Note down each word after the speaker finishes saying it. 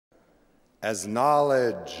As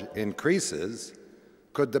knowledge increases,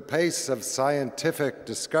 could the pace of scientific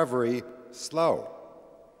discovery slow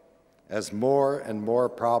as more and more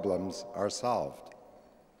problems are solved?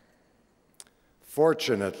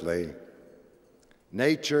 Fortunately,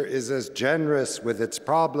 nature is as generous with its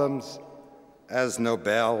problems as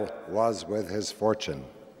Nobel was with his fortune.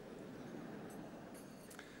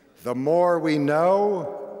 The more we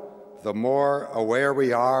know, the more aware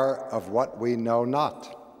we are of what we know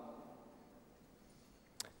not.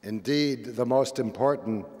 Indeed, the most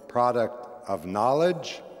important product of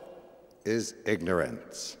knowledge is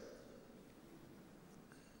ignorance.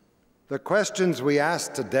 The questions we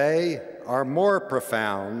ask today are more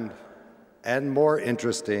profound and more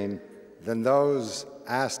interesting than those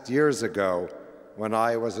asked years ago when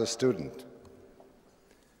I was a student.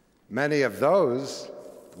 Many of those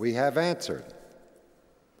we have answered.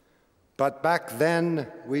 But back then,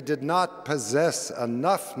 we did not possess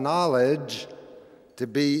enough knowledge to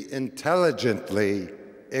be intelligently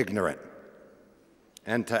ignorant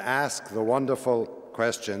and to ask the wonderful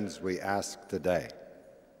questions we ask today.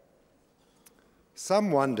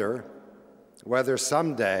 Some wonder whether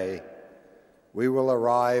someday we will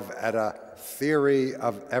arrive at a theory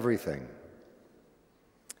of everything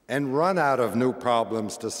and run out of new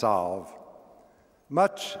problems to solve,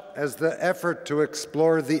 much as the effort to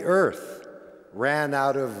explore the Earth ran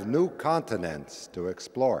out of new continents to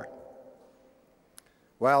explore.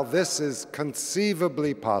 While this is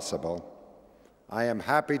conceivably possible, I am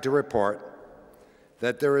happy to report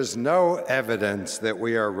that there is no evidence that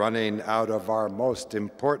we are running out of our most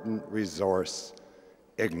important resource,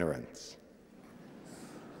 ignorance.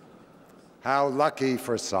 How lucky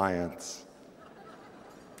for science,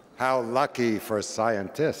 how lucky for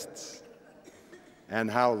scientists,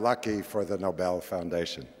 and how lucky for the Nobel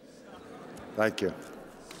Foundation. Thank you.